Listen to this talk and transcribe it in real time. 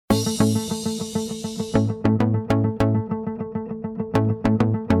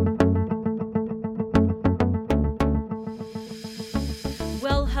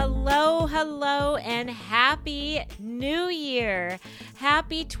year.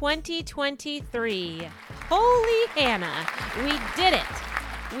 Happy 2023. Holy Hannah, we did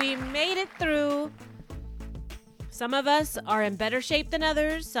it. We made it through. Some of us are in better shape than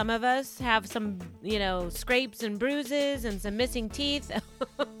others. Some of us have some, scrapes and bruises and some missing teeth.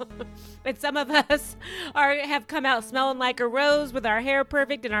 And some of us have come out smelling like a rose with our hair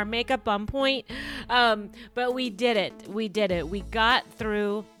perfect and our makeup on point. But we did it. We did it. We got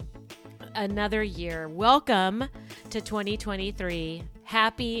through another year. Welcome to 2023.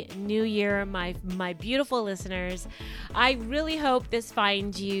 Happy New Year, my beautiful listeners. I really hope this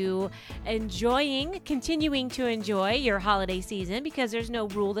finds you continuing to enjoy your holiday season, because there's no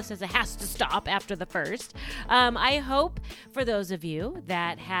rule that says it has to stop after the first. I hope for those of you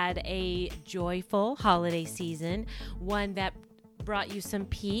that had a joyful holiday season, one that brought you some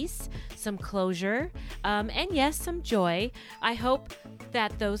peace, some closure, and yes, some joy. I hope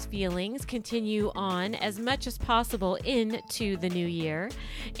that those feelings continue on as much as possible into the new year.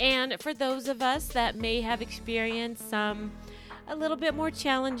 And for those of us that may have experienced a little bit more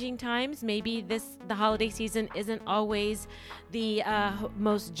challenging times, maybe the holiday season isn't always the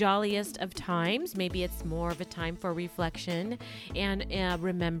most jolliest of times. Maybe it's more of a time for reflection and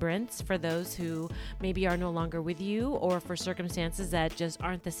remembrance for those who maybe are no longer with you, or for circumstances that just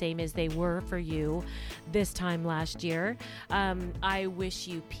aren't the same as they were for you this time last year. I wish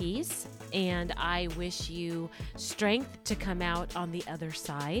you peace, and I wish you strength to come out on the other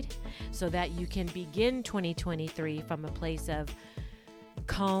side so that you can begin 2023 from a place of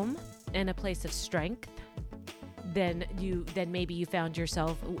calm and a place of strength than maybe you found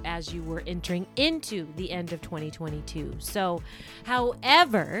yourself as you were entering into the end of 2022. So,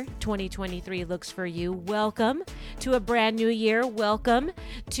 however 2023 looks for you, welcome to a brand new year. Welcome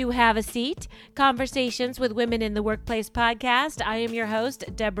to Have a Seat, Conversations with Women in the Workplace podcast. I am your host,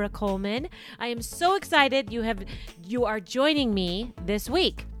 Deborah Coleman. I am so excited you are joining me this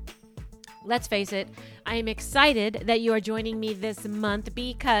week. Let's face it, I am excited that you are joining me this month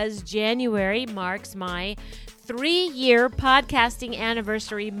because January marks my 3-year podcasting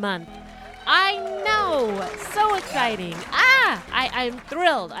anniversary month. I know, so exciting. I'm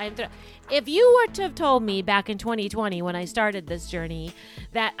thrilled. If you were to have told me back in 2020 when I started this journey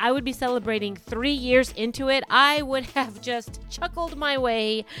that I would be celebrating 3 years into it, I would have just chuckled my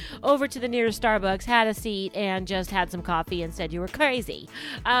way over to the nearest Starbucks, had a seat, and just had some coffee and said you were crazy.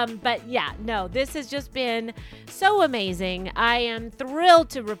 But yeah, no, this has just been so amazing. I am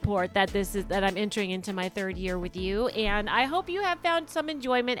thrilled to report that I'm entering into my 3rd year with you, and I hope you have found some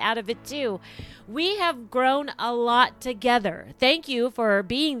enjoyment out of it too. We have grown a lot together. Thank you for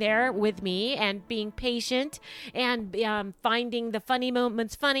being there with me and being patient and finding the funny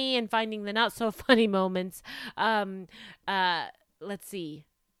moments funny and finding the not so funny moments. Let's see.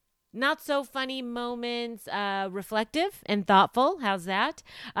 Not so funny moments, reflective and thoughtful. How's that?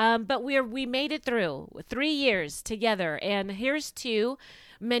 But we made it through 3 years together, and here's to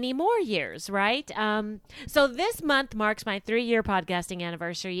many more years, right? So this month marks my 3-year podcasting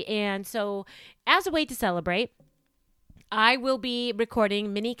anniversary. And so as a way to celebrate, I will be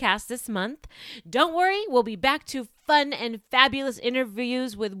recording mini casts this month. Don't worry, we'll be back to fun and fabulous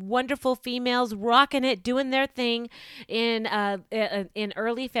interviews with wonderful females rocking it, doing their thing in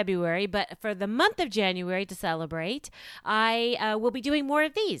early February. But for the month of January to celebrate, I will be doing more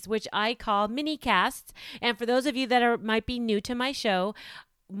of these, which I call mini casts. And for those of you that might be new to my show,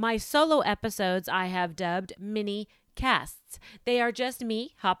 my solo episodes I have dubbed mini casts. They are just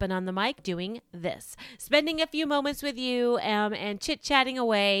me hopping on the mic doing this, spending a few moments with you and chit-chatting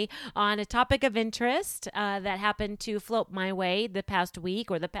away on a topic of interest that happened to float my way the past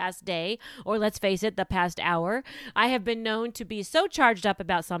week or the past day, or let's face it, the past hour. I have been known to be so charged up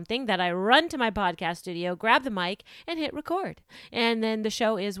about something that I run to my podcast studio, grab the mic, and hit record. And then the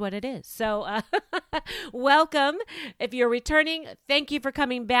show is what it is. So welcome. If you're returning, thank you for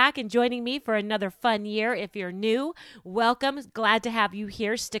coming back and joining me for another fun year. If you're new, welcome. Glad to have you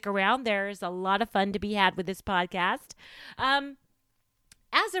here. Stick around. There's a lot of fun to be had with this podcast.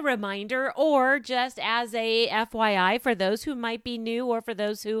 As a reminder, or just as a FYI for those who might be new or for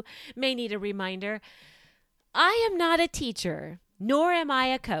those who may need a reminder, I am not a teacher, nor am I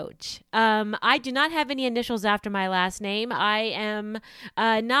a coach. I do not have any initials after my last name. I am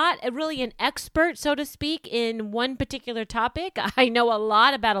not really an expert, so to speak, in one particular topic. I know a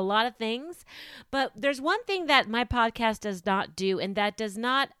lot about a lot of things, but there's one thing that my podcast does not do, and that does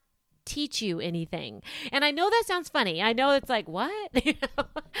not teach you anything. And I know that sounds funny. I know it's like, what?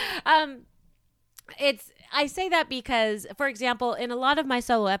 I say that because, for example, in a lot of my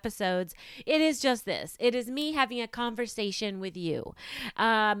solo episodes, it is just this. It is me having a conversation with you.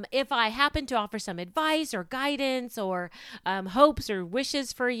 If I happen to offer some advice or guidance or hopes or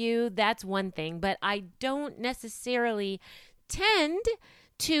wishes for you, that's one thing. But I don't necessarily tend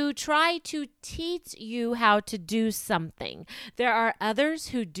to try to teach you how to do something. There are others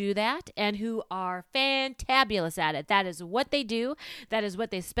who do that and who are fantabulous at it. That is what they do. That is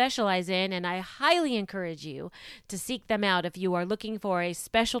what they specialize in. And I highly encourage you to seek them out if you are looking for a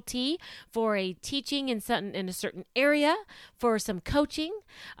specialty, for a teaching in a certain area, for some coaching.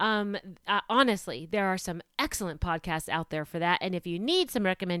 Honestly, there are some excellent podcasts out there for that. And if you need some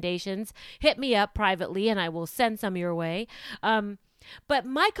recommendations, hit me up privately and I will send some your way. But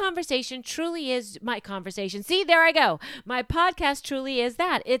my conversation truly is my conversation. See, there I go. My podcast truly is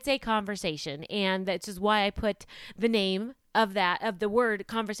that. It's a conversation. And that's just why I put the name of the word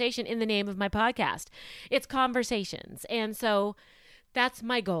conversation in the name of my podcast. It's conversations. And so that's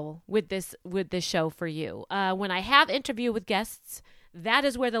my goal with this show for you. When I have interview with guests, that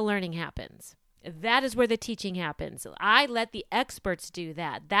is where the learning happens. That is where the teaching happens. I let the experts do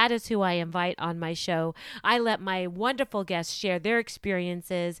that. That is who I invite on my show. I let my wonderful guests share their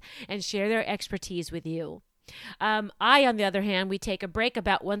experiences and share their expertise with you. I, on the other hand, we take a break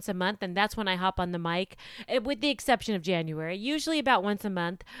about once a month, and that's when I hop on the mic, with the exception of January. Usually about once a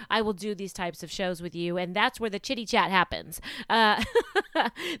month, I will do these types of shows with you, and that's where the chitty chat happens. That's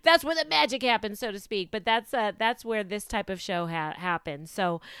where the magic happens, so to speak. But that's where this type of show happens.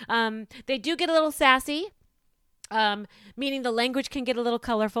 So they do get a little sassy. Meaning the language can get a little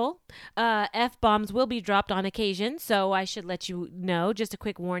colorful. F-bombs will be dropped on occasion, so I should let you know, just a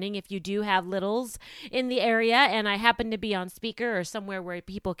quick warning, if you do have littles in the area and I happen to be on speaker or somewhere where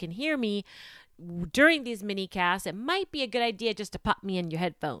people can hear me during these mini casts, it might be a good idea just to pop me in your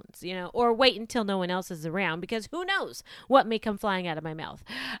headphones, or wait until no one else is around, because who knows what may come flying out of my mouth.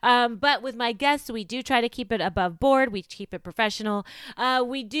 But with my guests, we do try to keep it above board. We keep it professional.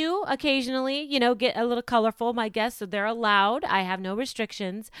 We do occasionally, get a little colorful. My guests, so they're allowed. I have no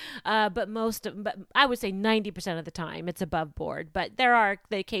restrictions. But I would say 90% of the time it's above board. But there are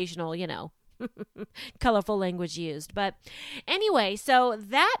the occasional, colorful language used. But anyway, so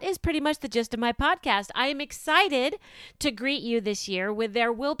that is pretty much the gist of my podcast. I am excited to greet you this year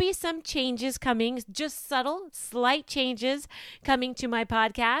there will be some changes coming, just subtle, slight changes coming to my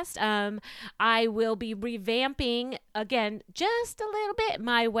podcast. I will be revamping, again, just a little bit,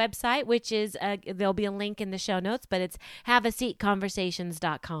 my website, which is, there'll be a link in the show notes, but it's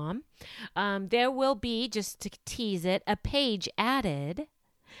haveaseatconversations.com. There will be, just to tease it, a page added.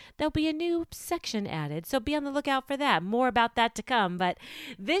 There'll be a new section added, so be on the lookout for that. More about that to come. But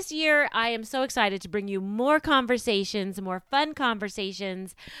this year, I am so excited to bring you more conversations, more fun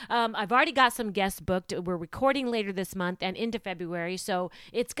conversations. I've already got some guests booked. We're recording later this month and into February, so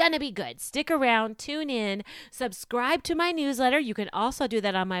it's going to be good. Stick around, tune in, subscribe to my newsletter. You can also do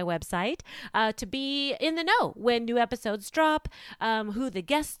that on my website to be in the know when new episodes drop, who the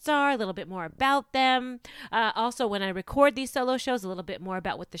guests are, a little bit more about them. Also, when I record these solo shows, a little bit more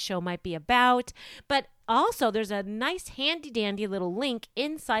about what the show might be about. But also, there's a nice handy dandy little link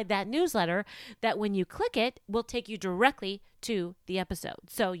inside that newsletter that when you click it will take you directly to the episode.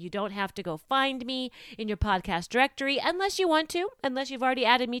 So you don't have to go find me in your podcast directory unless you want to, unless you've already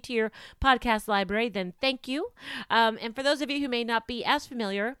added me to your podcast library, then thank you. And for those of you who may not be as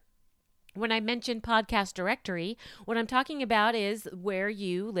familiar, when I mention podcast directory, what I'm talking about is where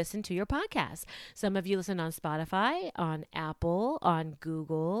you listen to your podcasts. Some of you listen on Spotify, on Apple, on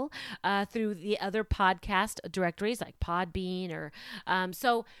Google, through the other podcast directories like Podbean, or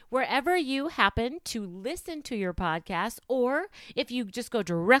so wherever you happen to listen to your podcast, or if you just go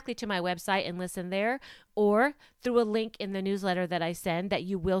directly to my website and listen there, or through a link in the newsletter that I send that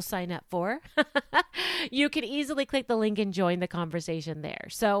you will sign up for, you can easily click the link and join the conversation there.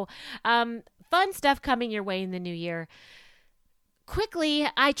 So fun stuff coming your way in the new year. Quickly,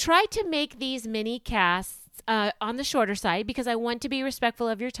 I try to make these mini casts on the shorter side because I want to be respectful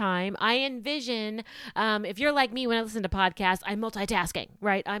of your time. I envision, if you're like me when I listen to podcasts, I'm multitasking,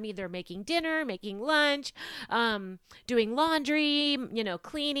 right? I'm either making dinner, making lunch, doing laundry,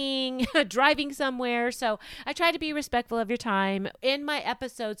 cleaning, driving somewhere. So I try to be respectful of your time in my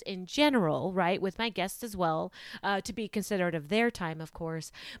episodes in general, right? With my guests as well, to be considerate of their time, of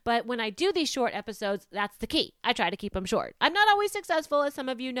course. But when I do these short episodes, that's the key. I try to keep them short. I'm not always successful, as some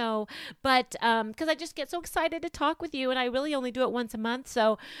of you know, but because I just get so excited excited to talk with you. And I really only do it once a month.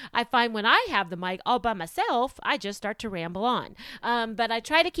 So I find when I have the mic all by myself, I just start to ramble on. But I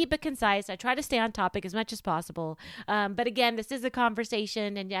try to keep it concise. I try to stay on topic as much as possible. But again, this is a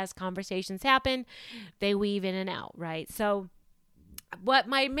conversation. And as conversations happen, they weave in and out, right? So what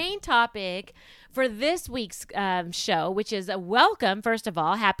my main topic for this week's show, which is a welcome, first of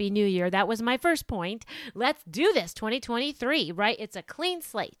all, Happy New Year. That was my first point. Let's do this 2023, right? It's a clean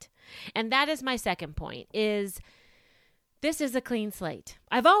slate. And that is my second point is this is a clean slate.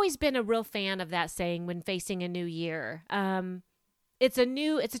 I've always been a real fan of that saying when facing a new year. It's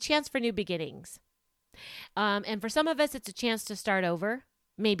a chance for new beginnings. And for some of us, it's a chance to start over.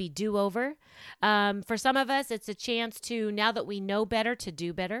 Maybe do over. For some of us, it's a chance to, now that we know better, to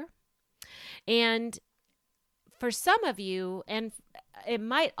do better. And for some of you, and it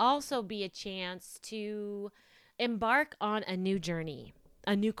might also be a chance to embark on a new journey,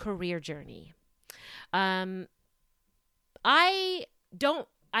 a new career journey. I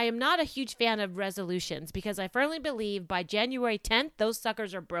am not a huge fan of resolutions because I firmly believe by January 10th, those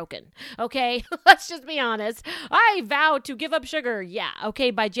suckers are broken. Okay, let's just be honest. I vow to give up sugar. Yeah,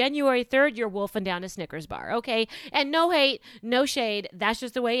 okay, by January 3rd, you're wolfing down a Snickers bar. Okay, and no hate, no shade. That's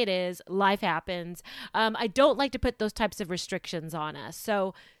just the way it is. Life happens. I don't like to put those types of restrictions on us.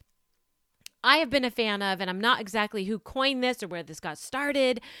 So I have been a fan of, and I'm not exactly who coined this or where this got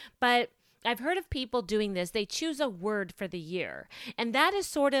started, but I've heard of people doing this. They choose a word for the year, and that is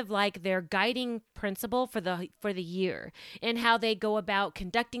sort of like their guiding principle for the year and how they go about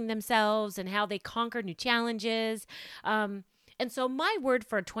conducting themselves and how they conquer new challenges. And so my word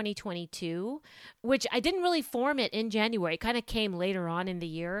for 2022, which I didn't really form it in January, kind of came later on in the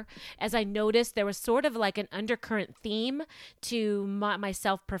year, as I noticed there was sort of like an undercurrent theme to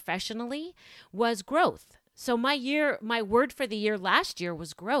myself professionally, was growth. So my word for the year last year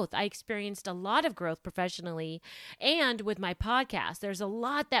was growth. I experienced a lot of growth professionally and with my podcast. There's a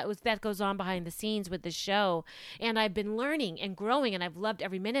lot that goes on behind the scenes with the show, and I've been learning and growing, and I've loved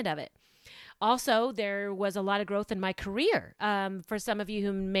every minute of it. Also, there was a lot of growth in my career. For some of you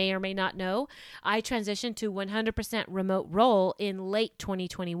who may or may not know, I transitioned to 100% remote role in late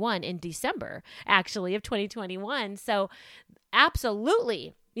 2021, in December, actually, of 2021. So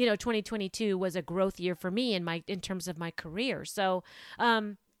absolutely, 2022 was a growth year for me in terms of my career. So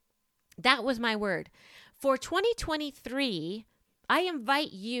that was my word. For 2023, I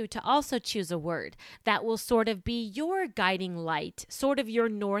invite you to also choose a word that will sort of be your guiding light, sort of your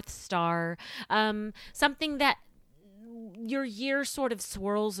North Star, something that your year sort of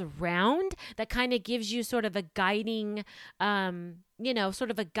swirls around that kind of gives you sort of a guiding, sort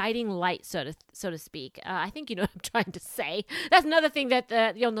of a guiding light, so to speak. I think you know what I'm trying to say. That's another thing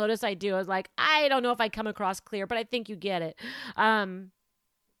that you'll notice I do is like, I don't know if I come across clear, but I think you get it.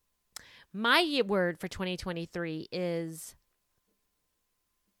 My word for 2023 is,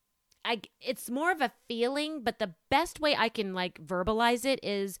 it's more of a feeling, but the best way I can verbalize it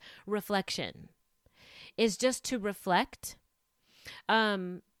is reflection. Is just to reflect.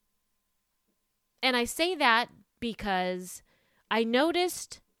 And I say that because I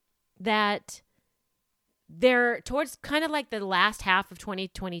noticed that towards kind of like the last half of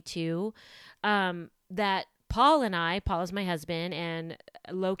 2022, that Paul is my husband and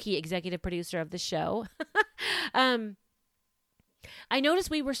low-key executive producer of the show, I noticed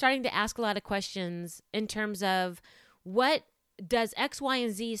we were starting to ask a lot of questions in terms of how does X, Y,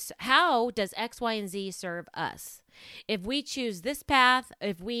 and Z serve us? If we choose this path,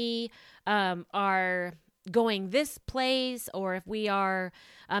 if we are going this place, or if we are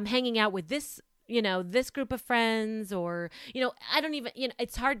hanging out with this, this group of friends, or, I don't even,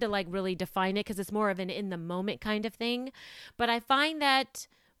 it's hard to really define it because it's more of an in the moment kind of thing. But I find that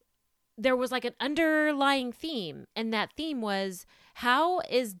there was an underlying theme, and that theme was, how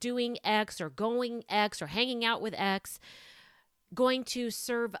is doing X or going X or hanging out with X going to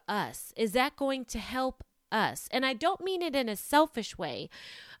serve us? Is that going to help us? And I don't mean it in a selfish way.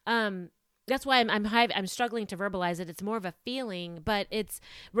 That's why I'm struggling to verbalize it. It's more of a feeling, but it's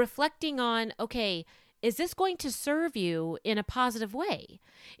reflecting on, okay, is this going to serve you in a positive way?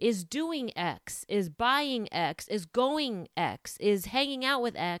 Is doing X, is buying X, is going X, is hanging out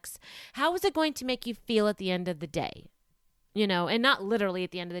with X, how is it going to make you feel at the end of the day? And not literally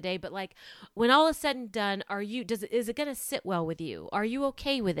at the end of the day, but when all is said and done, is it going to sit well with you? Are you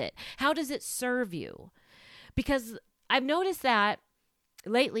okay with it? How does it serve you? Because I've noticed that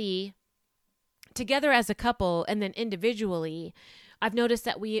lately, together as a couple and then individually, I've noticed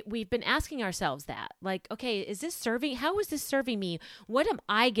that we've been asking ourselves that, okay, how is this serving me? What am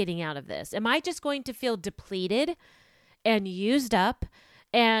I getting out of this? Am I just going to feel depleted and used up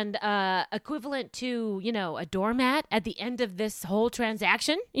and equivalent to, a doormat at the end of this whole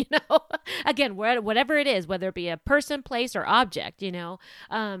transaction, again, whatever it is, whether it be a person, place, or object,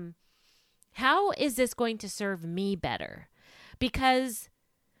 how is this going to serve me better? Because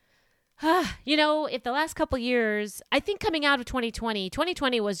if the last couple years, I think coming out of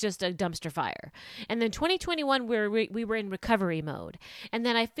 2020 was just a dumpster fire. And then 2021, we were in recovery mode. And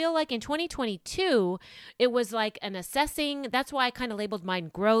then I feel like in 2022, it was like an assessing. That's why I kind of labeled mine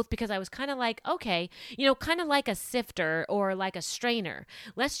growth, because I was kind of like, okay, kind of like a sifter or like a strainer.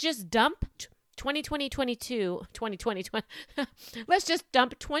 Let's just dump 2020, let's just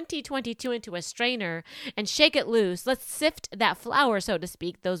dump 2022 into a strainer and shake it loose. Let's sift that flour, so to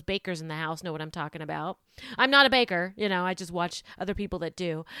speak. Those bakers in the house know what I'm talking about. I'm not a baker, I just watch other people that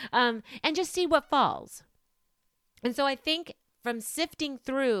do, and just see what falls. And so I think from sifting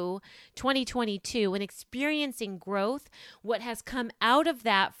through 2022 and experiencing growth, what has come out of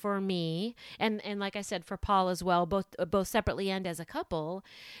that for me, and like I said, for Paul as well, both separately and as a couple,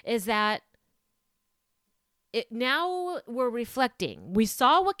 is that now we're reflecting. We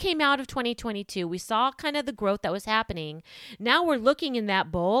saw what came out of 2022. We saw kind of the growth that was happening. Now we're looking in that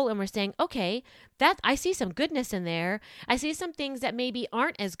bowl and we're saying, okay, that I see some goodness in there. I see some things that maybe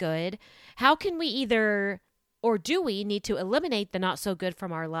aren't as good. How can we or do we need to eliminate the not so good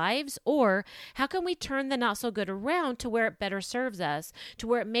from our lives? Or how can we turn the not so good around to where it better serves us, to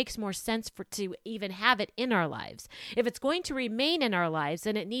where it makes more sense to even have it in our lives? If it's going to remain in our lives,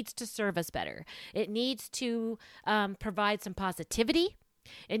 then it needs to serve us better. It needs to provide some positivity.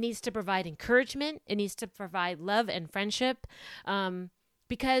 It needs to provide encouragement. It needs to provide love and friendship.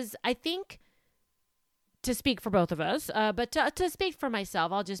 Because I think, to speak for both of us, but to speak for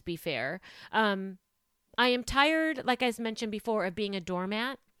myself, I'll just be fair. I am tired, like I mentioned before, of being a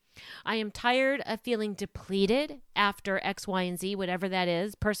doormat. I am tired of feeling depleted after X, Y, and Z, whatever that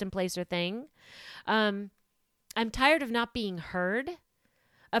is, person, place, or thing. I'm tired of not being heard,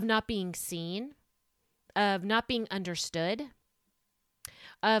 of not being seen, of not being understood,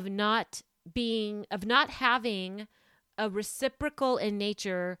 of not having a reciprocal in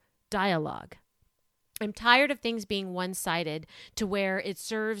nature dialogue. I'm tired of things being one-sided to where it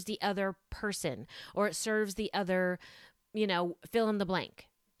serves the other person or it serves the other, fill in the blank.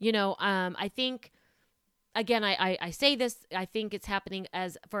 I think, again, I say this, I think it's happening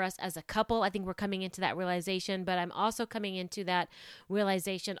for us as a couple. I think we're coming into that realization, but I'm also coming into that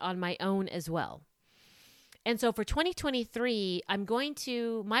realization on my own as well. And so for 2023,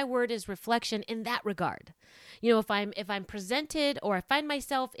 my word is reflection in that regard. If I'm presented, or I find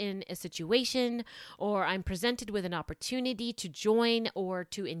myself in a situation, or I'm presented with an opportunity to join or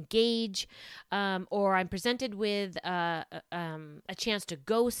to engage, or I'm presented with a chance to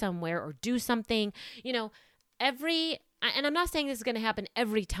go somewhere or do something, and I'm not saying this is going to happen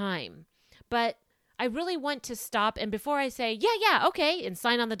every time, but I really want to stop, and before I say, yeah, okay, and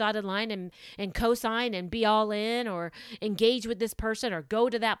sign on the dotted line and co-sign and be all in or engage with this person or go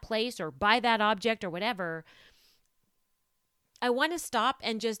to that place or buy that object or whatever, I want to stop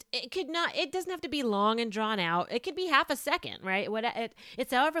and it doesn't have to be long and drawn out. It could be half a second, right?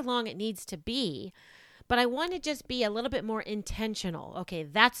 It's however long it needs to be. But I want to just be a little bit more intentional. Okay,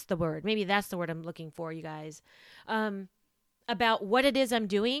 that's the word. Maybe that's the word I'm looking for, you guys. About what it is I'm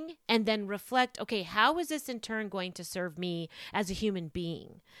doing, and then reflect, okay, how is this in turn going to serve me as a human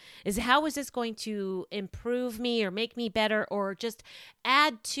being? How is this going to improve me or make me better, or just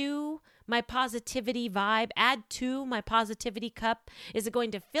add to my positivity vibe, add to my positivity cup? Is it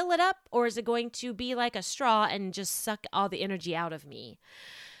going to fill it up, or is it going to be like a straw and just suck all the energy out of me?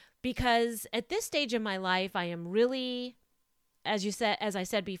 Because at this stage in my life, I am really, as I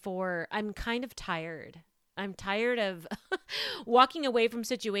said before, I'm kind of tired. I'm tired of walking away from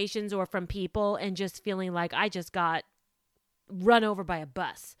situations or from people and just feeling like I just got run over by a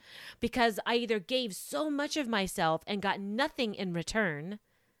bus, because I either gave so much of myself and got nothing in return,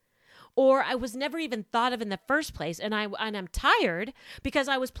 or I was never even thought of in the first place. And I'm tired because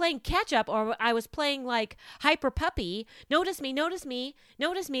I was playing catch up, or I was playing like hyper puppy, notice me,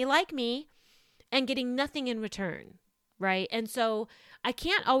 like me, and getting nothing in return. Right. And so I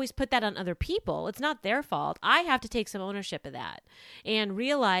can't always put that on other people. It's not their fault. I have to take some ownership of that and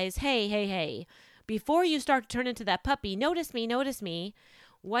realize, hey, before you start to turn into that puppy, notice me.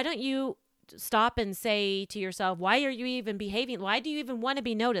 Why don't you stop and say to yourself, why are you even behaving? Why do you even want to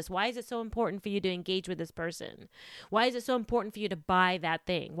be noticed? Why is it so important for you to engage with this person? Why is it so important for you to buy that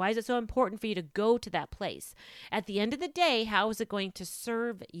thing? Why is it so important for you to go to that place? At the end of the day, how is it going to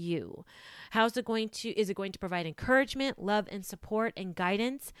serve you? Is it going to provide encouragement, love, and support and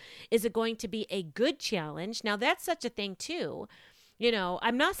guidance? Is it going to be a good challenge? Now, that's such a thing too.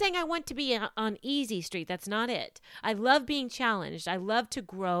 I'm not saying I want to be on easy street. That's not it. I love being challenged. I love to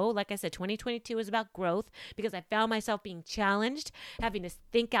grow. Like I said, 2022 is about growth because I found myself being challenged, having to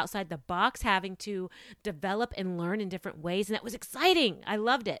think outside the box, having to develop and learn in different ways. And that was exciting. I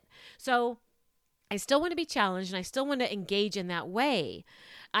loved it. So I still want to be challenged and I still want to engage in that way.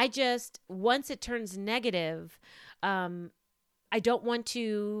 Once it turns negative, I don't want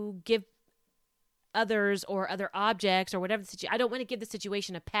to give others or other objects or whatever I don't want to give the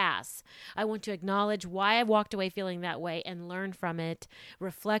situation a pass. I want to acknowledge why I walked away feeling that way and learn from it,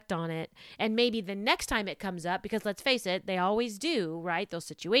 reflect on it, and maybe the next time it comes up, because let's face it, they always do, right? Those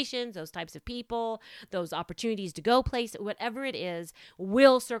situations, those types of people, those opportunities to go place, whatever it is,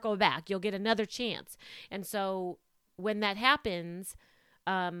 will circle back. You'll get another chance. And so when that happens,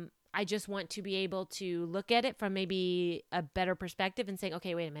 I just want to be able to look at it from maybe a better perspective and saying,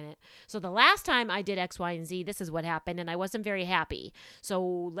 okay, wait a minute. So the last time I did X, Y, and Z, this is what happened, and I wasn't very happy. So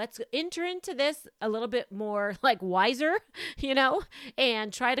let's enter into this a little bit more like wiser,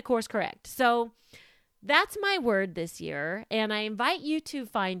 and try to course correct. So that's my word this year, and I invite you to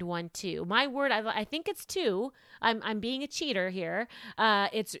find one too. My word, I think it's two. I'm being a cheater here.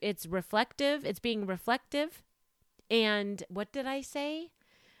 It's reflective. It's being reflective. And what did I say?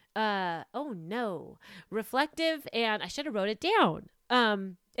 Reflective, and I should have wrote it down.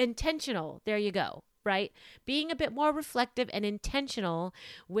 Intentional. There you go. Right? Being a bit more reflective and intentional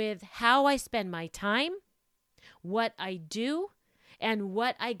with how I spend my time, what I do, and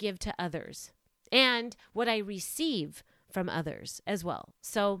what I give to others, and what I receive from others as well.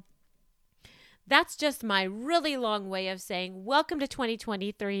 So that's just my really long way of saying, welcome to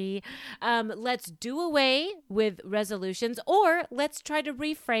 2023. Let's do away with resolutions, or let's try to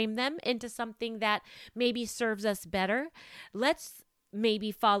reframe them into something that maybe serves us better. Let's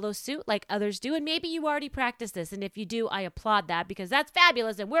maybe follow suit like others do. And maybe you already practice this. And if you do, I applaud that because that's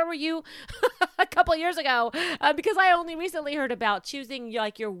fabulous. And where were you a couple years ago? Because I only recently heard about choosing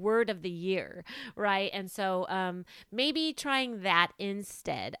like your word of the year, right? And so maybe trying that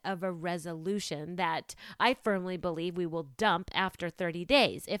instead of a resolution that I firmly believe we will dump after 30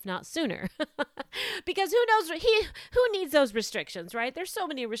 days, if not sooner. Because who knows, who needs those restrictions, right? There's so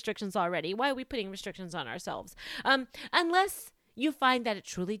many restrictions already. Why are we putting restrictions on ourselves? Unless you find that it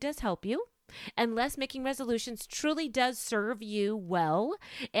truly does help you, unless making resolutions truly does serve you well,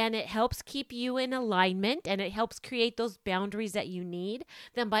 and it helps keep you in alignment, and it helps create those boundaries that you need,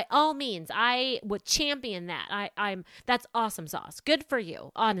 then by all means, I would champion that. That's awesome sauce. Good for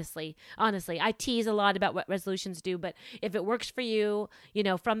you. Honestly, I tease a lot about what resolutions do, but if it works for you,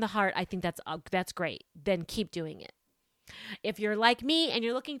 from the heart, I think that's great. Then keep doing it. If you're like me and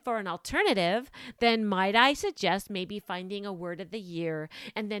you're looking for an alternative, then might I suggest maybe finding a word of the year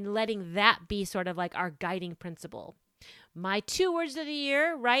and then letting that be sort of like our guiding principle. My 2 words of the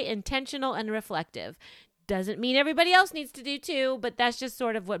year, right? Intentional and reflective. Doesn't mean everybody else needs to do too, but that's just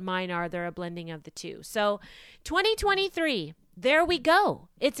sort of what mine are. They're a blending of the two. So 2023, there we go.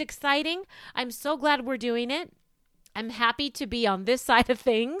 It's exciting. I'm so glad we're doing it. I'm happy to be on this side of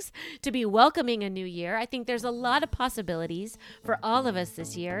things, to be welcoming a new year. I think there's a lot of possibilities for all of us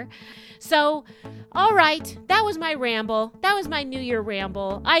this year. So, all right, that was my ramble. That was my New Year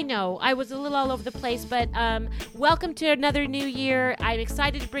ramble. I know I was a little all over the place, but welcome to another new year. I'm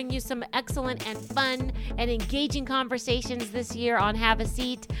excited to bring you some excellent and fun and engaging conversations this year on Have a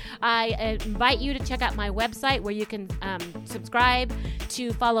Seat. I invite you to check out my website where you can subscribe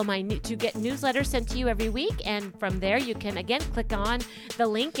to follow to get newsletters sent to you every week, and from there you can again click on the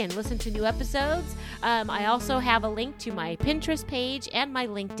link and listen to new episodes. I also have a link to my Pinterest page and my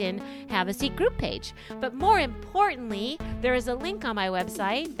LinkedIn Have a Seat group page. But more importantly, there is a link on my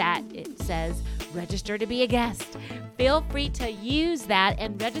website that it says register to be a guest. Feel free to use that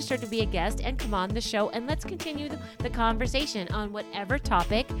and register to be a guest and come on the show, and let's continue the conversation on whatever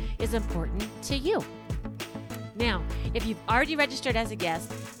topic is important to you. Now, if you've already registered as a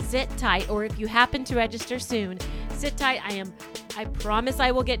guest, sit tight, or if you happen to register soon, sit tight. I promise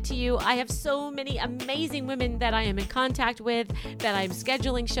I will get to you. I have so many amazing women that I am in contact with, that I'm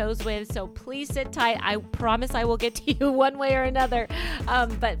scheduling shows with, so please sit tight. I promise I will get to you one way or another.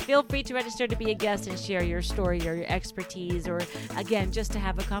 But feel free to register to be a guest and share your story or your expertise, or again, just to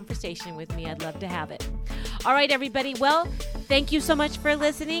have a conversation with me. I'd love to have it. All right, everybody. Well, thank you so much for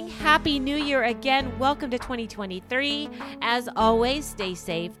listening. Happy New Year again. Welcome to 2023. As always, stay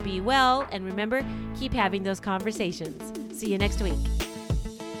safe, be well, and remember, keep having those conversations. See you next week.